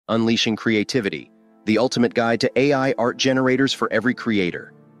Unleashing Creativity, the ultimate guide to AI art generators for every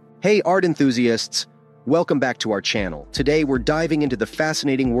creator. Hey art enthusiasts, welcome back to our channel. Today we're diving into the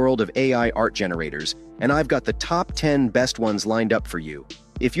fascinating world of AI art generators, and I've got the top 10 best ones lined up for you.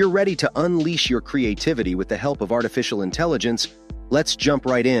 If you're ready to unleash your creativity with the help of artificial intelligence, let's jump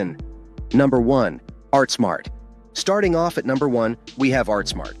right in. Number 1. Artsmart. Starting off at number 1, we have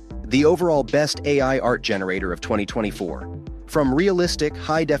Artsmart, the overall best AI art generator of 2024. From realistic,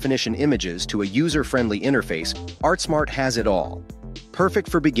 high-definition images to a user-friendly interface, Artsmart has it all. Perfect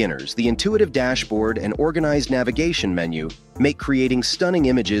for beginners, the intuitive dashboard and organized navigation menu make creating stunning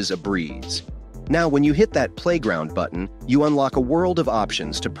images a breeze. Now, when you hit that playground button, you unlock a world of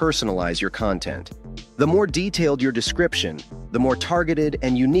options to personalize your content. The more detailed your description, the more targeted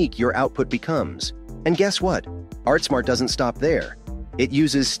and unique your output becomes. And guess what? Artsmart doesn't stop there. It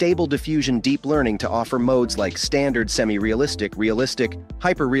uses Stable Diffusion deep learning to offer modes like standard, semi-realistic, realistic,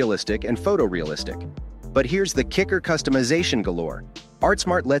 hyper-realistic, and photorealistic. But here's the kicker: customization galore.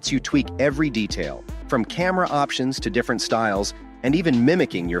 Artsmart lets you tweak every detail, from camera options to different styles, and even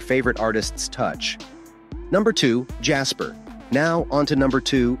mimicking your favorite artist's touch. Number 2, Jasper. Now, onto number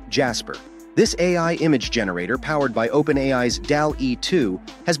 2, Jasper. This AI image generator, powered by OpenAI's DALL-E 2,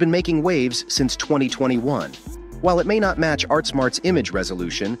 has been making waves since 2021. While it may not match Artsmart's image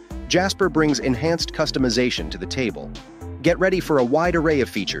resolution, Jasper brings enhanced customization to the table. Get ready for a wide array of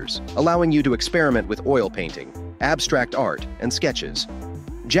features, allowing you to experiment with oil painting, abstract art, and sketches.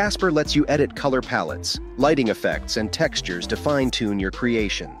 Jasper lets you edit color palettes, lighting effects, and textures to fine-tune your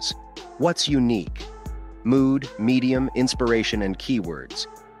creations. What's unique? Mood, medium, inspiration, and keywords.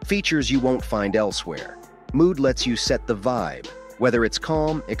 Features you won't find elsewhere. Mood lets you set the vibe, whether it's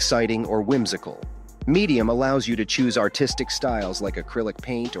calm, exciting, or whimsical. Medium allows you to choose artistic styles like acrylic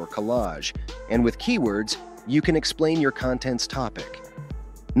paint or collage, and with keywords, you can explain your content's topic.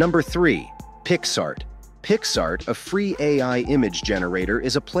 Number 3, Picsart. Picsart, a free AI image generator,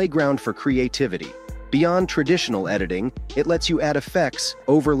 is a playground for creativity. Beyond traditional editing, it lets you add effects,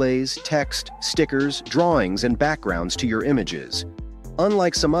 overlays, text, stickers, drawings, and backgrounds to your images.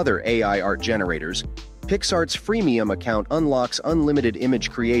 Unlike some other AI art generators, Picsart's freemium account unlocks unlimited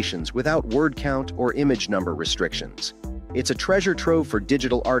image creations without word count or image number restrictions. It's a treasure trove for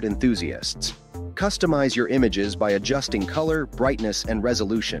digital art enthusiasts. Customize your images by adjusting color, brightness, and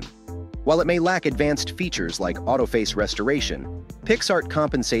resolution. While it may lack advanced features like autoface restoration, Picsart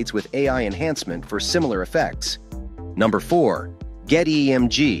compensates with AI enhancement for similar effects. Number 4.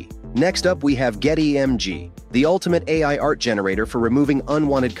 GetEMG. Next up, we have GetEMG, the ultimate AI art generator for removing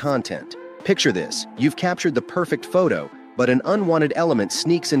unwanted content. Picture this: you've captured the perfect photo, but an unwanted element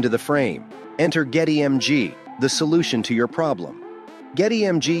sneaks into the frame. Enter GetEMG, the solution to your problem.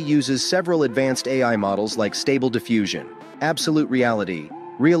 GetEMG uses several advanced AI models like Stable Diffusion, Absolute Reality,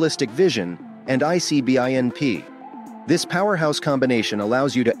 Realistic Vision, and ICBINP. This powerhouse combination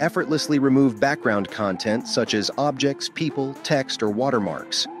allows you to effortlessly remove background content such as objects, people, text, or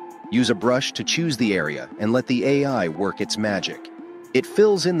watermarks. Use a brush to choose the area and let the AI work its magic. It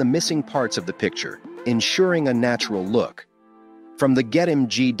fills in the missing parts of the picture, ensuring a natural look. From the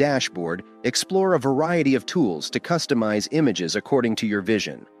GetEMG dashboard, explore a variety of tools to customize images according to your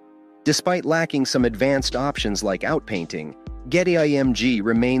vision. Despite lacking some advanced options like outpainting, GetEMG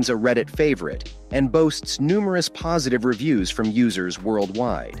remains a Reddit favorite and boasts numerous positive reviews from users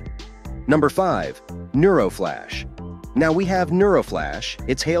worldwide. Number 5. NeuroFlash. Now we have NeuroFlash.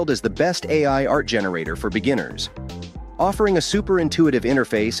 It's hailed as the best AI art generator for beginners. Offering a super intuitive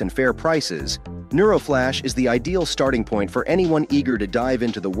interface and fair prices, NeuroFlash is the ideal starting point for anyone eager to dive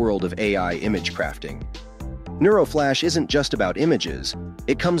into the world of AI image crafting. NeuroFlash isn't just about images,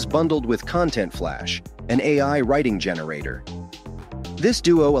 it comes bundled with Content Flash, an AI writing generator. This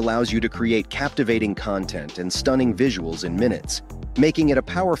duo allows you to create captivating content and stunning visuals in minutes, making it a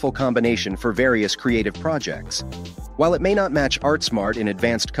powerful combination for various creative projects. While it may not match Artsmart in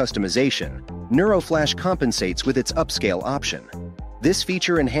advanced customization, NeuroFlash compensates with its upscale option. This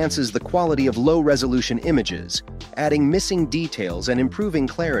feature enhances the quality of low-resolution images, adding missing details and improving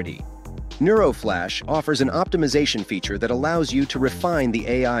clarity. NeuroFlash offers an optimization feature that allows you to refine the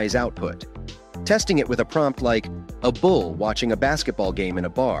AI's output. Testing it with a prompt like, "a bull watching a basketball game in a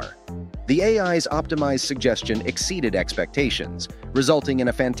bar," the AI's optimized suggestion exceeded expectations, resulting in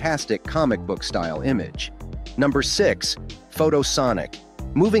a fantastic comic book-style image. Number 6. Photosonic.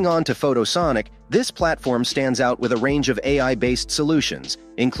 Moving on to Photosonic, this platform stands out with a range of AI-based solutions,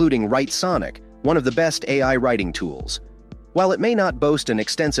 including WriteSonic, one of the best AI writing tools. While it may not boast an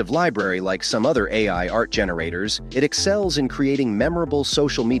extensive library like some other AI art generators, it excels in creating memorable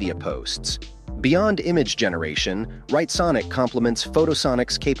social media posts. Beyond image generation, Writesonic complements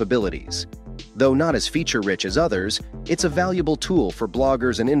Photosonic's capabilities. Though not as feature-rich as others, it's a valuable tool for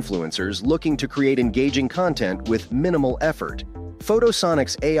bloggers and influencers looking to create engaging content with minimal effort.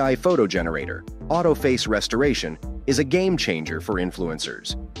 Photosonic's AI photo generator, auto-face restoration, is a game-changer for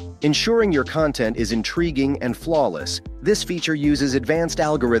influencers. Ensuring your content is intriguing and flawless, this feature uses advanced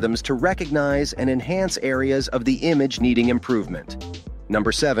algorithms to recognize and enhance areas of the image needing improvement.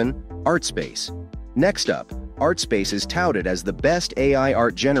 Number 7. Artspace. Next up, Artspace is touted as the best AI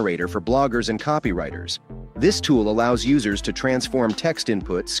art generator for bloggers and copywriters. This tool allows users to transform text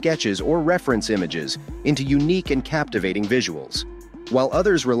input, sketches, or reference images into unique and captivating visuals. While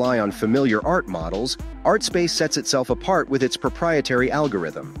others rely on familiar art models, Artspace sets itself apart with its proprietary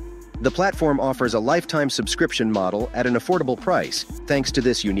algorithm. The platform offers a lifetime subscription model at an affordable price, thanks to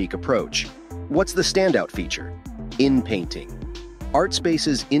this unique approach. What's the standout feature? In-painting.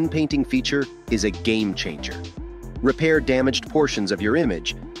 Artspace's in-painting feature is a game-changer. Repair damaged portions of your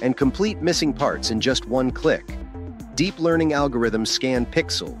image and complete missing parts in just one click. Deep learning algorithms scan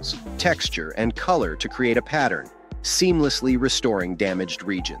pixels, texture, and color to create a pattern, seamlessly restoring damaged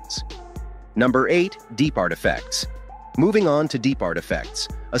regions. Number 8. Deep Art Effects. Moving on to Deep Art Effects,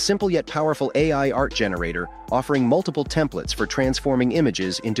 a simple yet powerful AI art generator offering multiple templates for transforming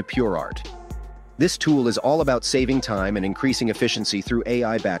images into pure art. This tool is all about saving time and increasing efficiency through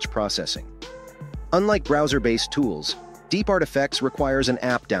AI batch processing. Unlike browser-based tools, Deep Art Effects requires an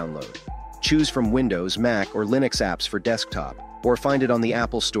app download. Choose from Windows, Mac, or Linux apps for desktop, or find it on the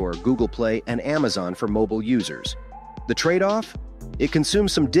Apple Store, Google Play, and Amazon for mobile users. The trade-off? It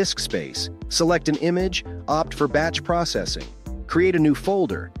consumes some disk space. Select an image, opt for batch processing, create a new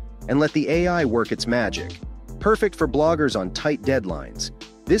folder, and let the AI work its magic. Perfect for bloggers on tight deadlines.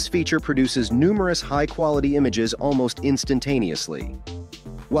 This feature produces numerous high-quality images almost instantaneously.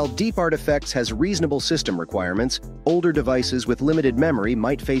 While Deep Art Effects has reasonable system requirements, older devices with limited memory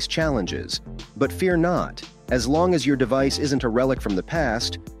might face challenges. But fear not. As long as your device isn't a relic from the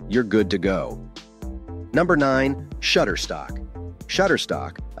past, you're good to go. Number 9. Shutterstock.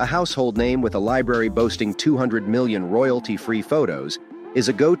 Shutterstock, a household name with a library boasting 200 million royalty-free photos, is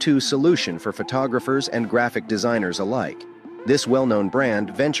a go-to solution for photographers and graphic designers alike. This well-known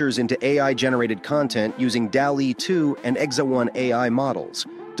brand ventures into AI-generated content using DALL-E 2 and EXA 1 AI models,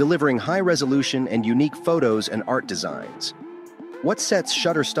 delivering high-resolution and unique photos and art designs. What sets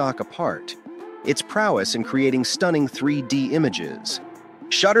Shutterstock apart? Its prowess in creating stunning 3D images.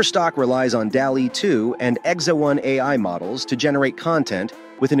 Shutterstock relies on DALL-E 2 and EXA 1 AI models to generate content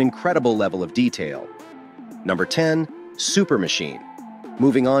with an incredible level of detail. Number 10. Supermachine.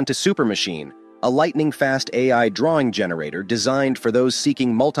 Moving on to Supermachine, a lightning-fast AI drawing generator designed for those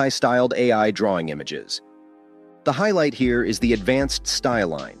seeking multi-styled AI drawing images. The highlight here is the advanced style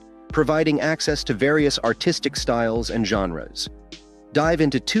line, providing access to various artistic styles and genres. Dive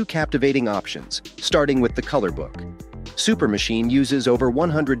into 2 captivating options, starting with the color book. Supermachine uses over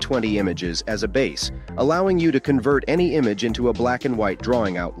 120 images as a base, allowing you to convert any image into a black and white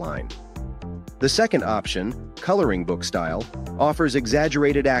drawing outline. The second option, coloring book style, offers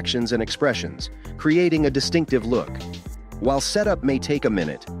exaggerated actions and expressions, creating a distinctive look. While setup may take a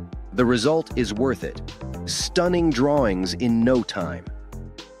minute, the result is worth it. Stunning drawings in no time.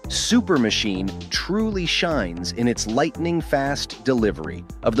 Supermachine truly shines in its lightning-fast delivery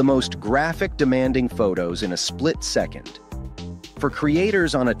of the most graphic demanding photos in a split second. For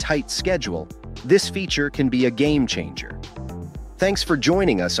creators on a tight schedule, this feature can be a game changer. Thanks for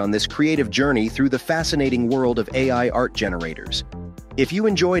joining us on this creative journey through the fascinating world of AI art generators. If you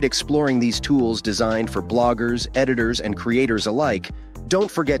enjoyed exploring these tools designed for bloggers, editors, and creators alike,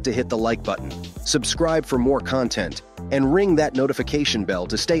 don't forget to hit the like button, subscribe for more content, and ring that notification bell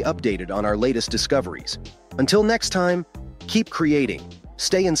to stay updated on our latest discoveries. Until next time, keep creating,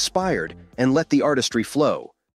 stay inspired, and let the artistry flow.